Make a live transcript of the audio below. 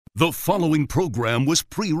The following program was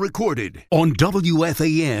pre-recorded. On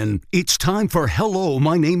WFAN, it's time for Hello,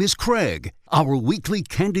 My Name is Craig, our weekly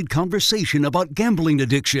candid conversation about gambling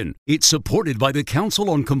addiction. It's supported by the Council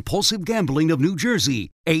on Compulsive Gambling of New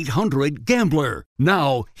Jersey, 800-GAMBLER.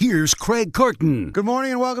 Now, here's Craig Carton. Good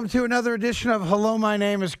morning and welcome to another edition of Hello, My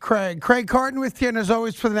Name is Craig. Craig Carton with you, and as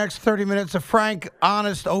always for the next 30 minutes, a frank,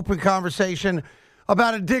 honest, open conversation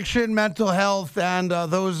about addiction, mental health, and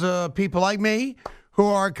those people like me who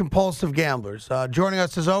are compulsive gamblers. Joining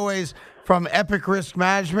us, as always, from Epic Risk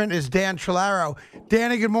Management is Dan Trillaro.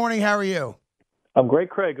 Danny, good morning. How are you? I'm great,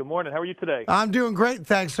 Craig. Good morning. How are you today? I'm doing great.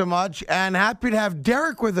 Thanks so much. And happy to have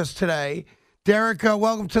Derek with us today. Derek,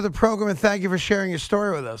 welcome to the program, and thank you for sharing your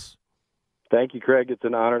story with us. Thank you, Craig. It's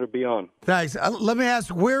an honor to be on. Thanks. Let me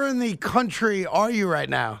ask, where in the country are you right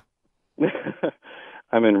now?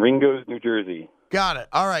 I'm in Ringgoes, New Jersey. Got it.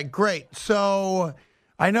 All right, great. So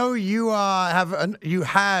I know you have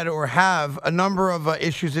a number of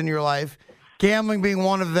issues in your life, gambling being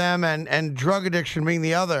one of them, and drug addiction being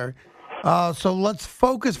the other. So let's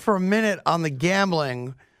focus for a minute on the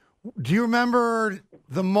gambling. Do you remember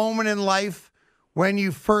the moment in life when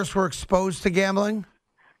you first were exposed to gambling?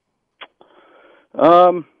 It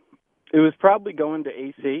was probably going to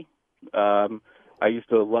AC. I used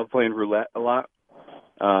to love playing roulette a lot,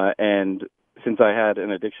 and since I had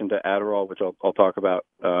an addiction to Adderall, which I'll talk about,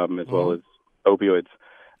 as well as opioids,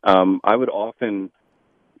 I would often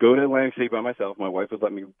go to Atlantic City by myself. My wife would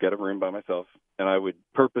let me get a room by myself, and I would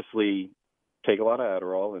purposely take a lot of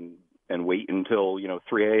Adderall and wait until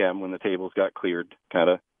 3 a.m. when the tables got cleared,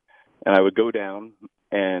 kind of, and I would go down,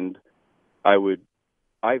 and I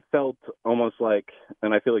felt almost like,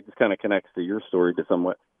 and I feel like this kind of connects to your story to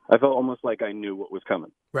somewhat, I felt almost like I knew what was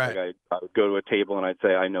coming. Right. Like I would go to a table and I'd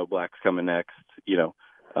say, I know black's coming next.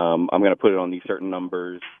 I'm going to put it on these certain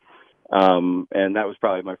numbers. And that was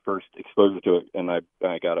probably my first exposure to it. And I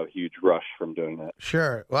got a huge rush from doing that.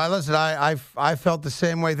 Sure. Well, listen, I felt the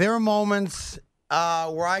same way. There were moments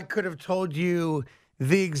where I could have told you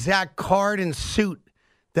the exact card and suit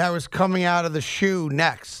that was coming out of the shoe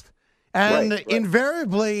next. And Right.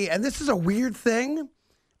 Invariably, and this is a weird thing,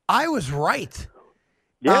 I was right.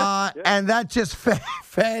 Yeah. And that just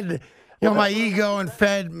fed my ego and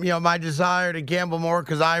fed, my desire to gamble more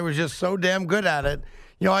because I was just so damn good at it.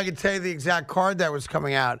 I could tell you the exact card that was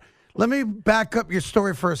coming out. Let me back up your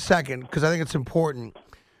story for a second because I think it's important.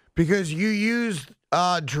 Because you used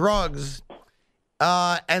drugs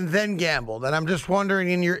and then gambled. And I'm just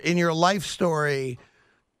wondering, in your life story,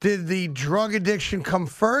 did the drug addiction come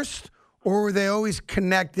first, or were they always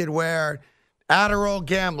connected where Adderall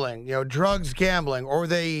gambling, drugs gambling, or were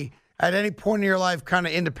they at any point in your life kind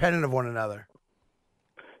of independent of one another?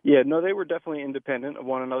 Yeah, no, they were definitely independent of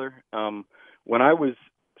one another. When I was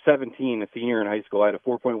 17, a senior in high school, I had a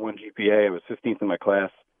 4.1 GPA. I was 15th in my class.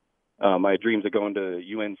 I had dreams of going to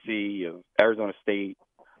UNC, of Arizona State.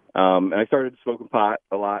 And I started smoking pot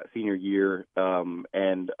a lot senior year,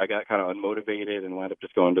 and I got kind of unmotivated and wound up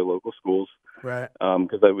just going to local schools. Right.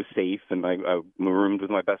 Because I was safe, and I roomed with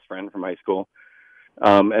my best friend from high school.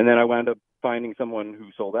 And then I wound up finding someone who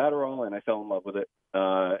sold Adderall, and I fell in love with it.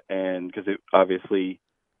 And because it obviously,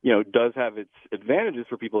 does have its advantages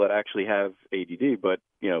for people that actually have ADD, but,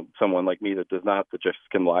 someone like me that does not, that just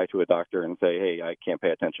can lie to a doctor and say, hey, I can't pay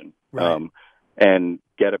attention. Right. And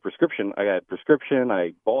get a prescription. I got a prescription.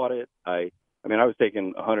 I bought it. I was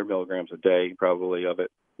taking 100 milligrams a day, probably, of it,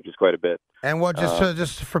 which is quite a bit. And what,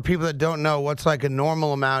 just for people that don't know, what's like a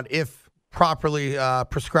normal amount if properly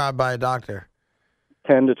prescribed by a doctor?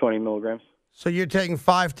 10 to 20 milligrams. So you're taking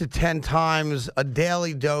 5 to 10 times a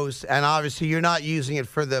daily dose, and obviously you're not using it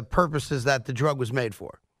for the purposes that the drug was made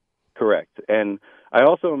for. Correct. And I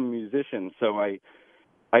also am a musician, so I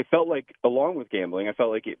felt like, along with gambling, I felt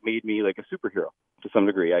like it made me like a superhero to some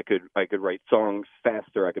degree. I could write songs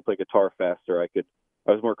faster. I could play guitar faster. I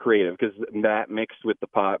was more creative because that mixed with the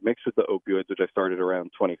pot, mixed with the opioids, which I started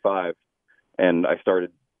around 25, and I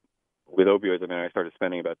started with opioids. I started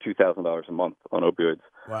spending about $2,000 a month on opioids.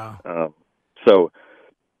 Wow.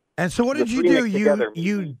 And so what did you do?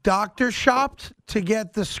 You doctor shopped to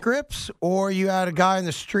get the scripts, or you had a guy in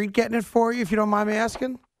the street getting it for you, if you don't mind me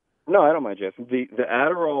asking? No, I don't mind you asking. The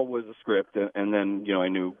Adderall was a script, and then, I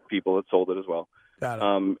knew people that sold it as well. Got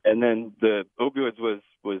it. And then the opioids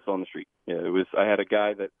was on the street. Yeah, I had a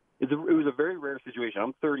guy that, it was a very rare situation.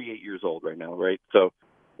 I'm 38 years old right now, right? So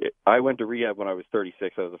I went to rehab when I was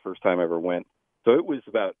 36. That was the first time I ever went. So it was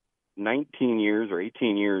about 19 years or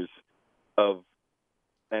 18 years of,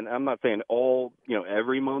 and I'm not saying all,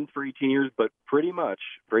 every month for 18 years, but pretty much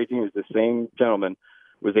for 18 years, the same gentleman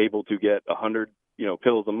was able to get 100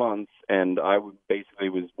 pills a month, and I basically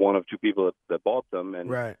was one of two people that bought them, and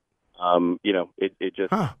Right. It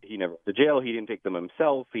just he never went to jail. He didn't take them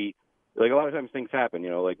himself. He a lot of times things happen.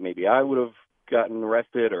 Like maybe I would have gotten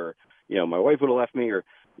arrested, or my wife would have left me, or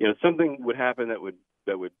something would happen that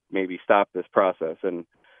would maybe stop this process. And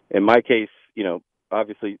in my case,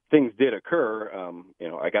 obviously things did occur.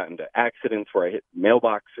 I got into accidents where I hit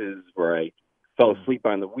mailboxes, where I fell asleep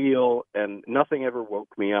on the wheel, and nothing ever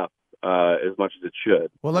woke me up as much as it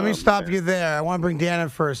should. Well, let me stop you there. I want to bring Dan in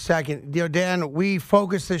for a second. Dan, we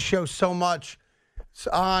focus this show so much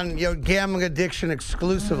on gambling addiction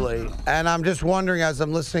exclusively, and I'm just wondering, as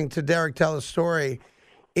I'm listening to Derek tell his story,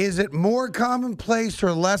 is it more commonplace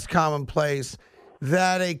or less commonplace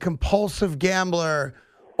that a compulsive gambler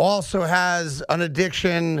also has an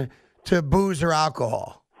addiction to booze or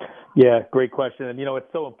alcohol? Yeah, great question. And, it's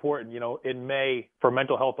so important, in May for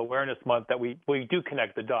Mental Health Awareness Month that we do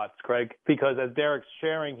connect the dots, Craig, because as Derek's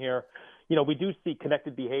sharing here, we do see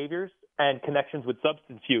connected behaviors and connections with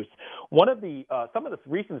substance use. One of the some of the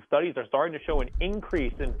recent studies are starting to show an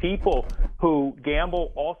increase in people who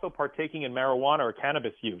gamble also partaking in marijuana or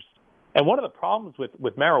cannabis use. And one of the problems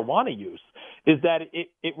with marijuana use is that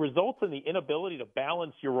it results in the inability to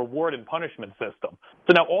balance your reward and punishment system.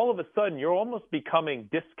 So now all of a sudden you're almost becoming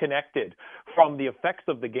disconnected from the effects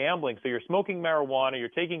of the gambling. So you're smoking marijuana, you're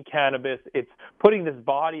taking cannabis, it's putting this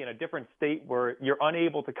body in a different state where you're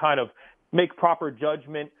unable to kind of make proper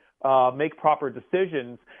judgment, make proper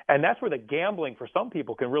decisions, and that's where the gambling for some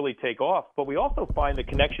people can really take off. But we also find the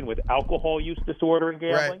connection with alcohol use disorder and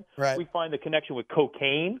gambling. Right. We find the connection with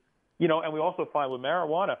cocaine. And we also find with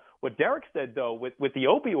marijuana, what Derek said, though, with the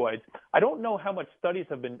opioids, I don't know how many studies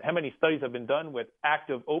have been done with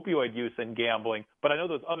active opioid use and gambling, but I know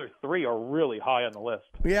those other three are really high on the list.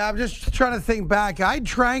 Yeah, I'm just trying to think back. I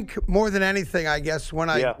drank more than anything, I guess, when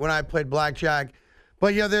I played blackjack.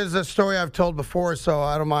 But, there's a story I've told before, so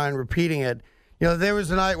I don't mind repeating it. There was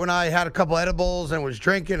a night when I had a couple edibles and was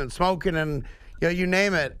drinking and smoking and, you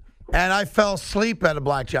name it, and I fell asleep at a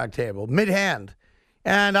blackjack table, mid-hand.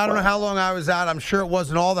 And I don't know how long I was out. I'm sure it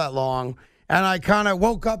wasn't all that long. And I kind of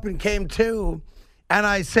woke up and came to, and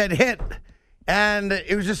I said, hit. And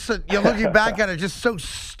it was just, looking back at it, just so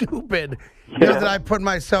stupid that I put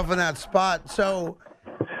myself in that spot. So,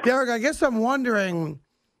 Derek, I guess I'm wondering,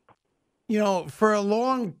 for a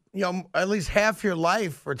long, at least half your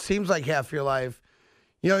life, or it seems like half your life,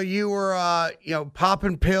 you were,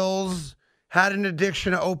 popping pills, had an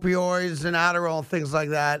addiction to opioids and Adderall and things like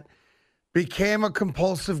that. Became a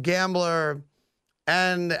compulsive gambler,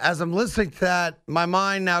 and as I'm listening to that, my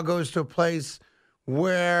mind now goes to a place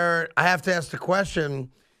where I have to ask the question,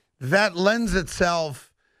 that lends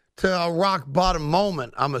itself to a rock bottom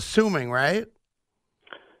moment, I'm assuming, right?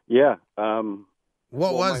 Yeah.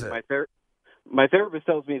 What was it? My therapist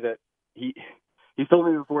tells me that he's told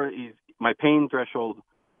me before my pain threshold,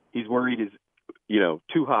 he's worried is,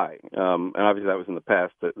 too high. And obviously that was in the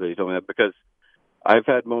past that he told me that, because I've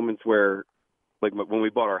had moments where, like when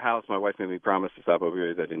we bought our house, my wife made me promise to stop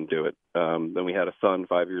opioids. I didn't do it. Then we had a son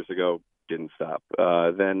 5 years ago, didn't stop.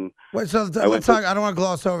 Then wait, so let's talk. I don't want to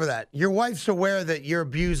gloss over that. Your wife's aware that you're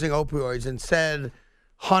abusing opioids and said,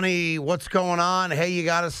 "Honey, what's going on? Hey, you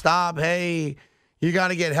got to stop. Hey, you got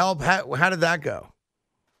to get help." How did that go?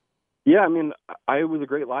 Yeah, I mean, I was a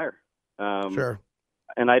great liar. Sure.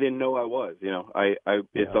 And I didn't know I was.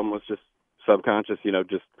 It's almost just subconscious.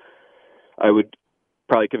 I would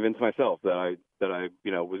probably convince myself that I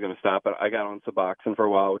was going to stop. But I got on Suboxone for a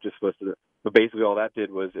while, which is supposed to. But basically, all that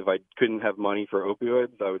did was, if I couldn't have money for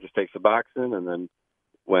opioids, I would just take Suboxone, and then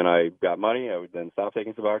when I got money, I would then stop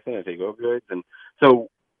taking Suboxone and take opioids. And so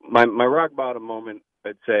my rock bottom moment,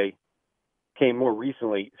 I'd say, came more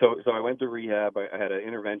recently. So I went to rehab. I had an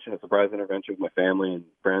intervention, a surprise intervention with my family and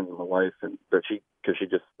friends and my wife, and because she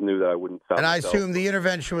just knew that I wouldn't stop. And I myself. assume the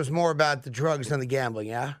intervention was more about the drugs than the gambling,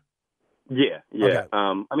 yeah? Yeah. Okay.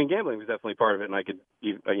 I mean, gambling was definitely part of it, and I could,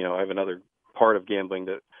 I have another part of gambling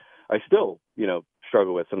that I still,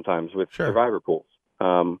 struggle with sometimes with survivor pools.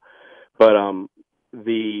 So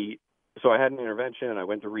I had an intervention, and I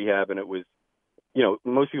went to rehab, and it was,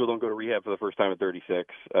 most people don't go to rehab for the first time at 36.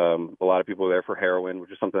 A lot of people are there for heroin,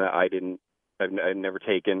 which is something that I'd never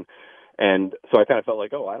taken. And so I kind of felt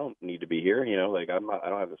like, I don't need to be here, I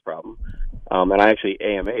don't have this problem. And I actually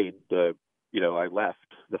AMA'd I left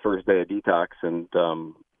the first day of detox, and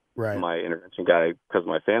my intervention guy, because of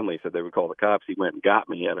my family, said they would call the cops. He went and got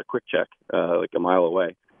me at a quick check, like a mile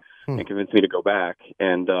away, and convinced me to go back.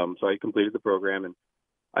 And so I completed the program, and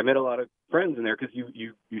I met a lot of friends in there, because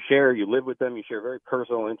you live with them, you share very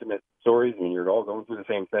personal, intimate stories, and you're all going through the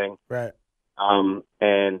same thing. Right. And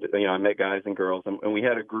I met guys and girls, and we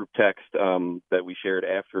had a group text that we shared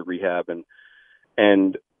after rehab,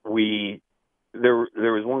 and we there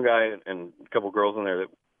was one guy and a couple girls in there that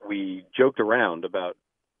we joked around about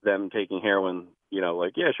them taking heroin.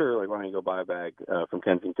 Like, yeah, sure, like, why don't you go buy a bag from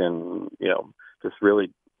Kensington? Just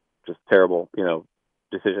really just terrible,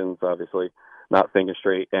 decisions, obviously, not thinking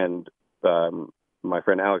straight. And my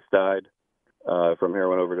friend Alex died from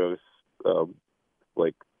heroin overdose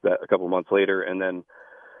like that a couple months later. And then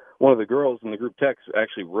one of the girls in the group text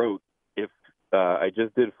actually wrote, if I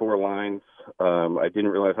just did 4 lines, I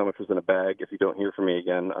didn't realize how much was in a bag. If you don't hear from me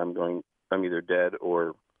again, I'm either dead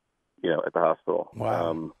or, at the hospital.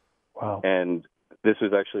 Wow. Wow. And this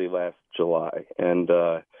was actually last July. And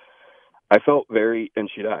I felt and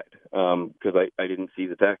she died because I didn't see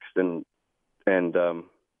the text. And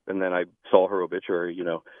then I saw her obituary,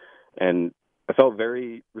 and I felt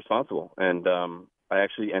very responsible. And I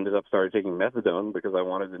actually ended up started taking methadone because I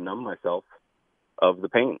wanted to numb myself of the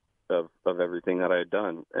pain of everything that I had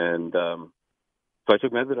done. And so I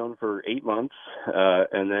took methadone for 8 months,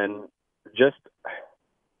 and then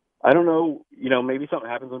I don't know, maybe something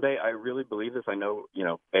happens one day. I really believe this. I know,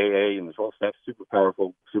 AA and the 12 steps, super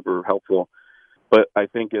powerful, super helpful. But I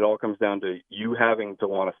think it all comes down to you having to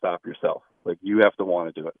want to stop yourself. Like, you have to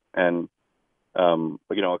want to do it. And,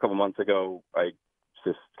 a couple months ago, it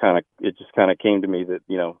just kind of came to me that,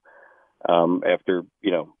 after,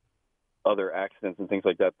 other accidents and things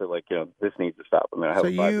like that, like, this needs to stop. I mean, I have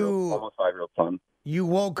almost 5-year-old son. You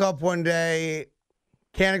woke up one day,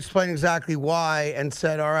 can't explain exactly why, and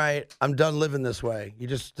said, all right, I'm done living this way. You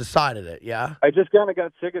just decided it, yeah? I just kind of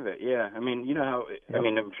got sick of it, yeah. I mean, how,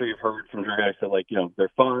 I'm sure you've heard from drug addicts that, like,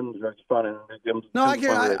 they're fun, drugs are fun. And no,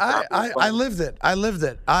 I lived it. I lived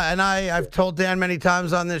it. I've told Dan many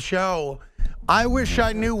times on this show, I wish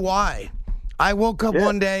I knew why. I woke up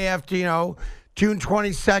one day after, June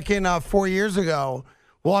 22nd, 4 years ago,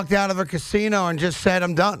 walked out of a casino and just said,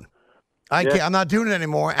 I'm done. I'm not doing it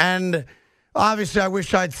anymore. And obviously, I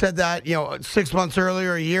wish I'd said that, 6 months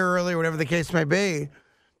earlier, a year earlier, whatever the case may be.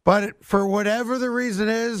 But for whatever the reason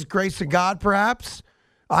is, grace of God, perhaps,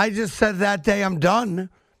 I just said that day I'm done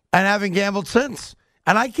and haven't gambled since.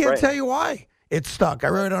 And I can't tell you why it stuck. I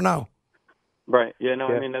really don't know. Right. Yeah, no,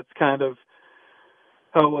 I mean, that's kind of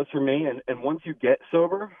how it was for me. And once you get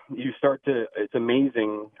sober, you start to, it's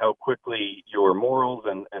amazing how quickly your morals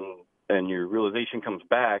and your realization comes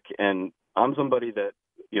back. And I'm somebody that,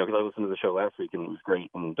 because I listened to the show last week and it was great.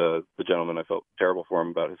 And the gentleman, I felt terrible for him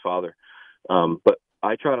about his father. But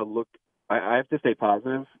I try to I have to stay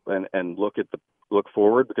positive and look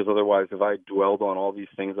forward, because otherwise, if I dwelled on all these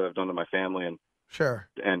things that I've done to my family and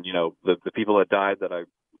the people that died that I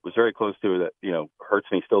was very close to, that, hurts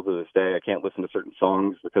me still to this day. I can't listen to certain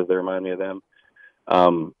songs because they remind me of them.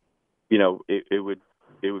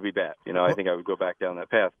 It would be bad. I think I would go back down that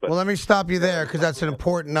path. But well, let me stop you there, because that's an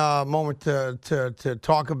important moment to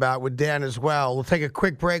talk about with Dan as well. We'll take a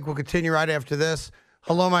quick break. We'll continue right after this.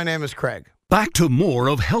 Hello, my name is Craig. Back to more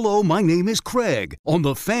of Hello, My Name is Craig on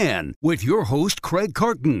The Fan with your host, Craig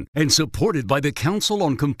Carton, and supported by the Council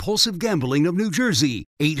on Compulsive Gambling of New Jersey,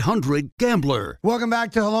 800-GAMBLER. Welcome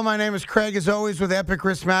back to Hello, My Name is Craig, as always, with Epic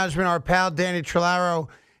Risk Management, our pal Danny Trillaro.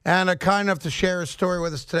 And kind enough to share a story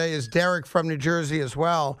with us today is Derek from New Jersey as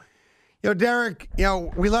well. Derek,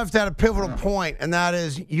 we left at a pivotal point, and that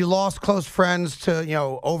is you lost close friends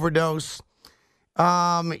to, overdose.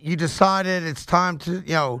 You decided it's time to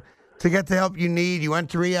get the help you need. You went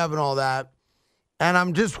to rehab and all that. And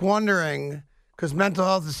I'm just wondering, because mental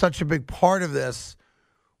health is such a big part of this,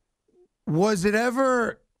 was it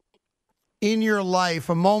ever in your life,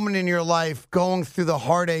 a moment in your life, going through the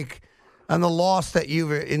heartache and the loss that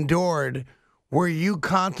you've endured, where you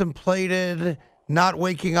contemplated not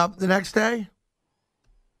waking up the next day?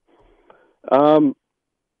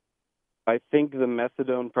 I think the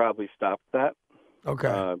methadone probably stopped that.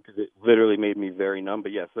 Okay. Because it literally made me very numb.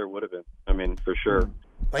 But yes, there would have been. I mean, for sure.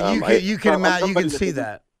 Like you can imagine, you can see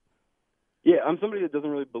that. Yeah, I'm somebody that doesn't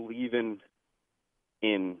really believe in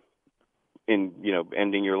ending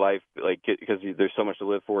your life, like, because there's so much to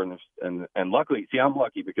live for, and luckily, see, I'm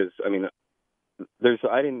lucky because I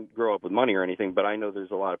didn't grow up with money or anything, but I know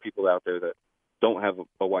there's a lot of people out there that don't have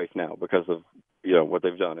a wife now because of what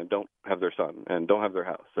they've done, and don't have their son, and don't have their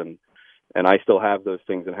house, and I still have those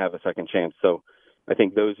things and have a second chance. So I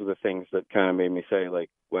think those are the things that kind of made me say, like,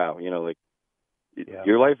 wow, your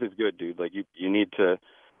life is good, dude. Like, you need to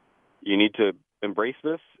embrace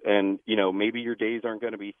this, and maybe your days aren't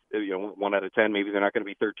going to be 1 out of 10. Maybe they're not going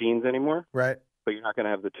to be 13s anymore. Right. But you're not going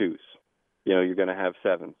to have the 2s. You're going to have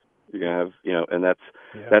 7s. You're going to have and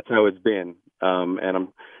that's how it's been And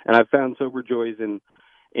I've found sober joys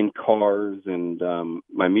in cars and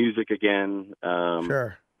my music again.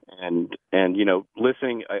 Sure. And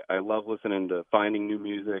listening. I love listening to finding new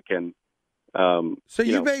music and. So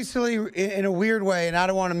you basically, in a weird way, and I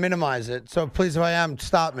don't want to minimize it, so please, if I am,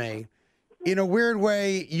 stop me. In a weird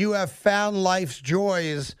way, you have found life's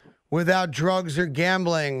joys without drugs or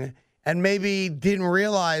gambling, and maybe didn't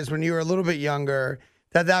realize when you were a little bit younger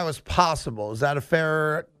that that was possible. Is that a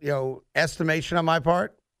fair, estimation on my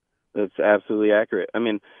part? That's absolutely accurate. I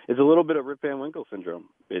mean, it's a little bit of Rip Van Winkle syndrome.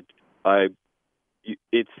 It's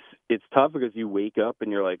tough because you wake up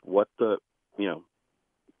and you're like, what the,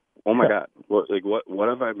 oh my God, what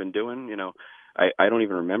have I been doing? I don't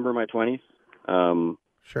even remember my 20s.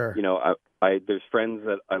 Sure. There's friends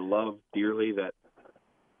that I love dearly that,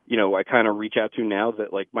 I kind of reach out to now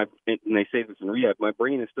that and they say this in rehab, my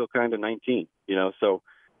brain is still kind of 19, so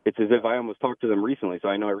it's as if I almost talked to them recently. So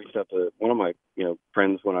I know I reached out to one of my,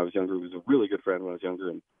 friends when I was younger, who was a really good friend when I was younger,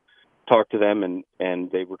 and talked to them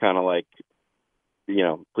and they were kind of like,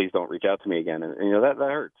 please don't reach out to me again. And that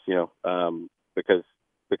hurts,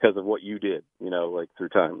 because of what you did, through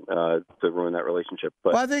time, to ruin that relationship.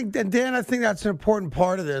 But well, I think that's an important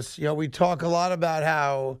part of this. We talk a lot about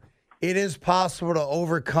how it is possible to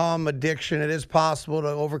overcome addiction. It is possible to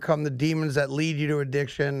overcome the demons that lead you to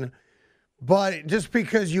addiction. But just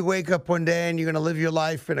because you wake up one day and you're going to live your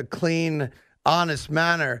life in a clean, honest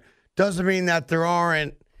manner doesn't mean that there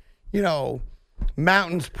aren't,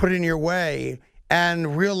 mountains put in your way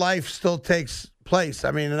and real life still takes place. I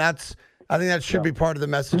mean, I think that should be part of the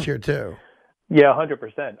message here too. Yeah,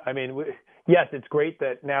 100%. I mean, yes, it's great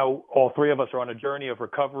that now all three of us are on a journey of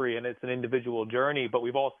recovery, and it's an individual journey, but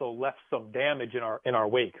we've also left some damage in our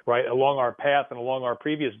wake, right? Along our path and along our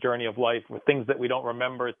previous journey of life with things that we don't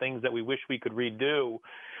remember, things that we wish we could redo.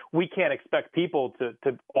 We can't expect people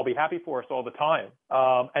to all be happy for us all the time.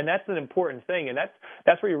 And that's an important thing. And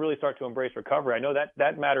that's where you really start to embrace recovery. I know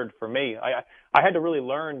that mattered for me. I had to really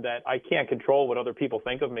learn that I can't control what other people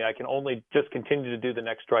think of me. I can only just continue to do the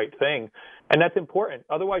next right thing. And that's important.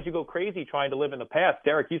 Otherwise you go crazy trying to live in the past.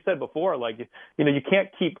 Derek, you said before, you can't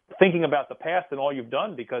keep thinking about the past and all you've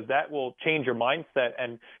done, because that will change your mindset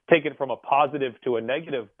and take it from a positive to a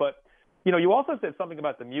negative. But you also said something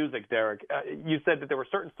about the music, Derek. You said that there were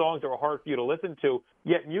certain songs that were hard for you to listen to,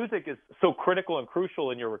 yet music is so critical and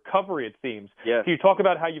crucial in your recovery, it seems. Yeah. Can you talk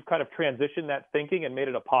about how you've kind of transitioned that thinking and made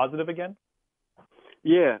it a positive again?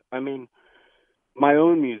 Yeah, I mean, my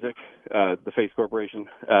own music, the Face Corporation,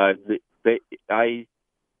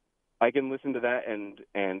 I can listen to that,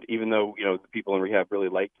 and even though the people in rehab really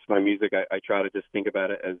liked my music, I try to just think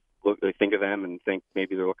about it as think of them and think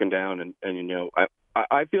maybe they're looking down, and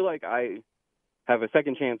I feel like I have a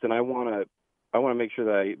second chance, and I want to make sure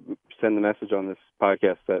that I send the message on this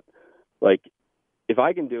podcast that if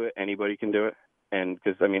I can do it, anybody can do it, and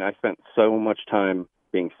because I spent so much time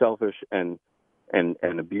being selfish and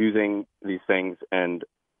abusing these things, and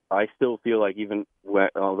I still feel like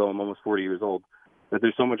although I'm almost 40 years old, that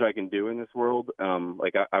there's so much I can do in this world. I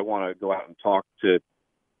want to go out and talk to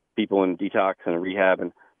people in detox and rehab,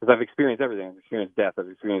 and because I've experienced everything. I've experienced death. I've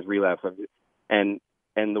experienced relapse. And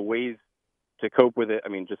the ways to cope with it,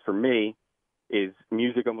 just for me, is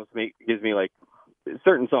music almost gives me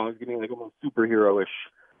certain songs give me almost superhero-ish,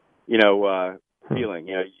 feeling.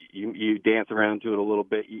 You dance around to it a little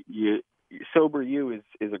bit. Sober you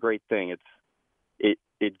is a great thing. It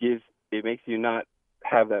makes you not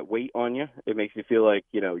have that weight on you. It makes you feel like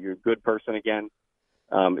you're a good person again.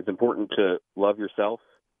 It's important to love yourself,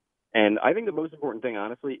 and I think the most important thing,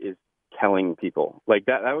 honestly, is telling people. That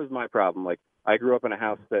was my problem. I grew up in a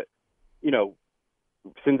house that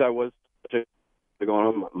since I was going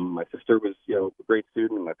home, my sister was a great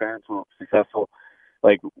student, and my parents were successful.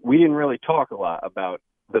 We didn't really talk a lot about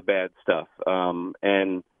the bad stuff,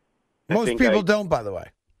 and most people don't, by the way.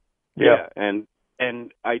 Yeah, and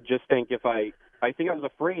I just think I think I was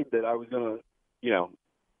afraid that I was going to,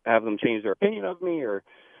 have them change their opinion of me or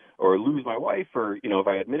lose my wife, or, if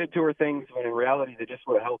I admitted to her things, when in reality they just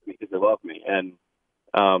would have helped me because they love me. And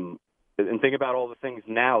think about all the things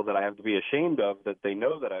now that I have to be ashamed of that they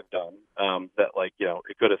know that I've done, that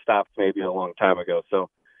it could have stopped maybe a long time ago. So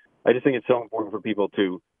I just think it's so important for people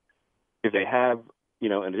to, if they have,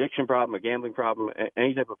 an addiction problem, a gambling problem,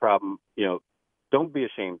 any type of problem, don't be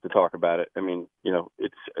ashamed to talk about it.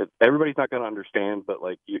 Everybody's not going to understand, but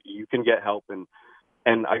you can get help. And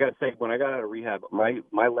I got to say, when I got out of rehab, my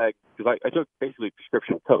leg, because I took basically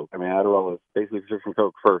prescription Coke. Adderall was basically prescription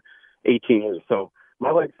Coke for 18 years. So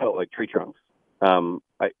my legs felt like tree trunks.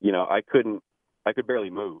 I could barely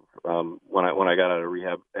move when I got out of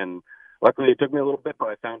rehab. And luckily it took me a little bit, but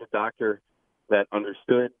I found a doctor that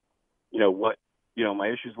understood, what, my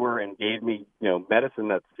issues were and gave me, medicine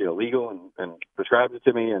that's, legal and prescribed it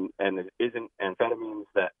to me and it isn't amphetamines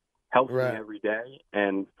that helps me every day.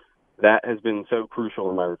 And that has been so crucial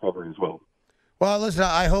in my recovery as well. Well, listen,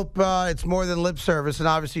 I hope it's more than lip service, and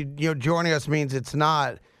obviously, joining us means it's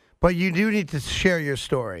not. But you do need to share your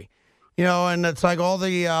story, and it's like all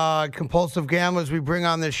the compulsive gamblers we bring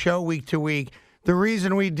on this show week to week. The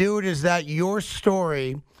reason we do it is that your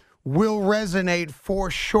story will resonate for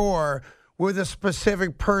sure with a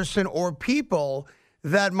specific person or people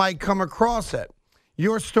that might come across it.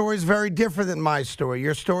 Your story is very different than my story.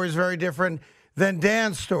 Your story is very different than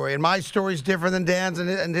Dan's story, and my story is different than Dan's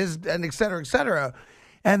and his, and et cetera, et cetera.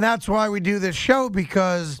 And that's why we do this show,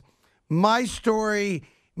 because my story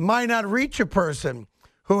might not reach a person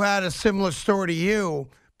who had a similar story to you,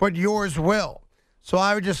 but yours will. So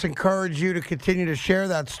I would just encourage you to continue to share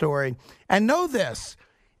that story. And know this,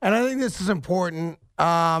 and I think this is important,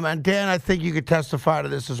 and Dan, I think you could testify to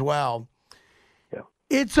this as well. Yeah.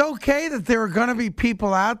 It's okay that there are going to be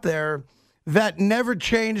people out there that never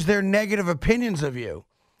change their negative opinions of you.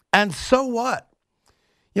 And so what?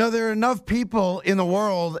 There are enough people in the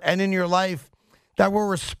world and in your life that will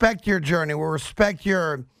respect your journey, will respect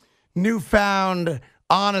your newfound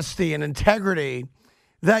honesty and integrity,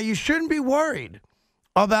 that you shouldn't be worried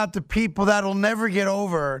about the people that will never get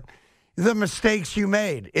over the mistakes you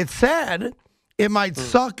made. It's sad. It might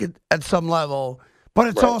suck at some level, but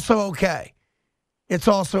it's also okay. It's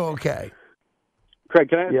also okay. Craig,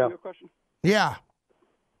 can I ask you a question? Yeah.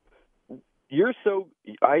 You're so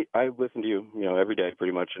I listen to you, every day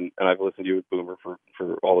pretty much, and I've listened to you with Boomer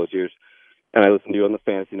for all those years, and I listened to you on the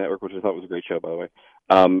Fantasy Network, which I thought was a great show, by the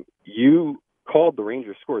way. You called the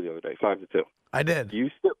Rangers score the other day, 5-2. I did. You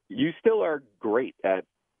still are great at,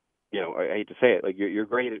 I hate to say it, like you're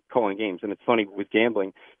great at calling games, and it's funny with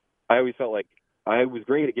gambling. I always felt like I was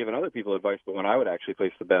great at giving other people advice, but when I would actually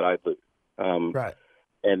place the bet, I'd lose. Right.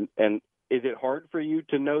 And is it hard for you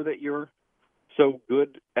to know that you're so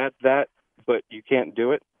good at that, but you can't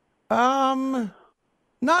do it? Not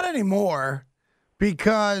anymore,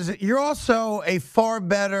 because you're also a far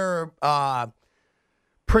better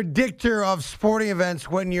predictor of sporting events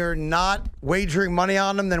when you're not wagering money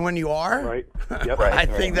on them than when you are. Right. Yep. I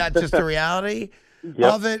think that's just the reality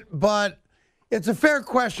of it. But it's a fair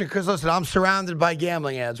question because, listen, I'm surrounded by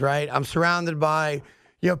gambling ads, right? I'm surrounded by,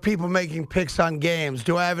 people making picks on games.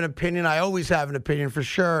 Do I have an opinion? I always have an opinion for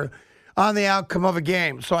sure on the outcome of a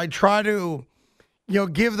game. So I try to,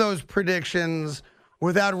 give those predictions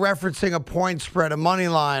without referencing a point spread, a money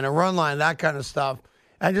line, a run line, that kind of stuff,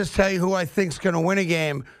 and just tell you who I think's going to win a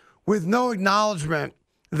game with no acknowledgement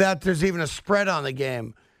that there's even a spread on the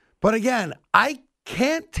game. But again, I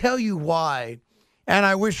can't tell you why, and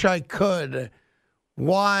I wish I could,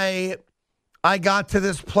 why I got to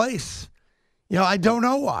this place. I don't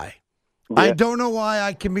know why. Yeah. I don't know why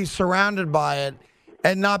I can be surrounded by it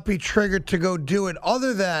and not be triggered to go do it,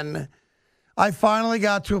 other than I finally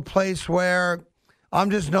got to a place where I'm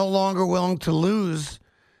just no longer willing to lose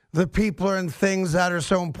the people and things that are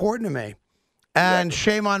so important to me. And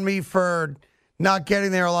shame on me for not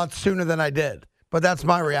getting there a lot sooner than I did. But that's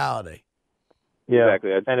my reality. Yeah,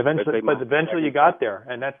 exactly. And eventually you got there,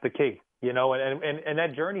 and that's the key. And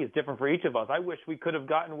that journey is different for each of us. I wish we could have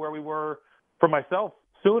gotten where we were for myself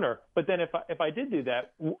sooner. But then if I did do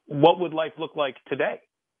that, what would life look like today?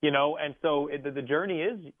 And so the journey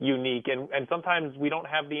is unique, and sometimes we don't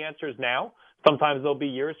have the answers now. Sometimes they'll be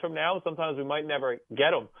years from now. Sometimes we might never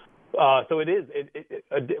get them. So it is.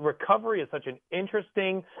 Recovery is such an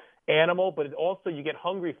interesting animal, but it also, you get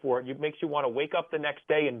hungry for it. It makes you want to wake up the next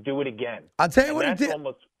day and do it again. I'll tell you what it did.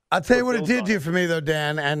 I'll tell you what it did do for me, though,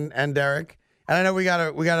 Dan and Derek. And I know we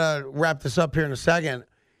gotta wrap this up here in a second.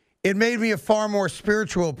 It made me a far more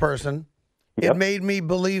spiritual person. Yep. It made me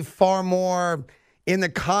believe far more in the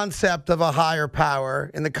concept of a higher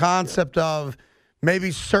power, in the concept of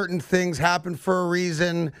maybe certain things happen for a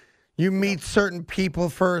reason. You meet certain people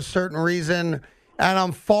for a certain reason. And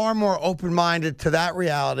I'm far more open-minded to that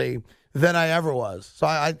reality than I ever was. So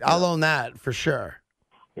I'll own that for sure.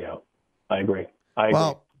 Yeah, I agree.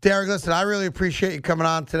 Well, Derek, listen, I really appreciate you coming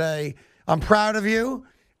on today. I'm proud of you.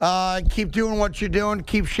 Keep doing what you're doing.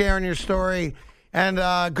 Keep sharing your story. And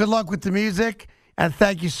good luck with the music. And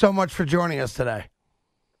thank you so much for joining us today.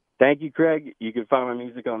 Thank you, Craig. You can find my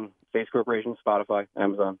music on Face Corporation, Spotify,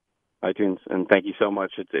 Amazon, iTunes. And thank you so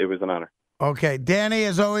much. It was an honor. Okay. Danny,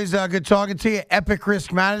 as always, good talking to you. Epic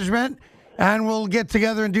Risk Management. And we'll get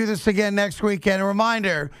together and do this again next week. And a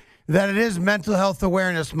reminder that it is Mental Health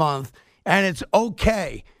Awareness Month. And it's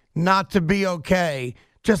okay not to be okay.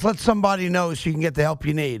 Just let somebody know so you can get the help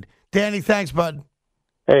you need. Danny, thanks, bud.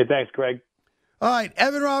 Hey, thanks, Craig. All right,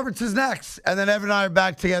 Evan Roberts is next. And then Evan and I are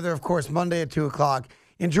back together, of course, Monday at 2 o'clock.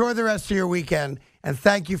 Enjoy the rest of your weekend. And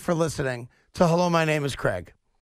thank you for listening to Hello, My Name is Craig.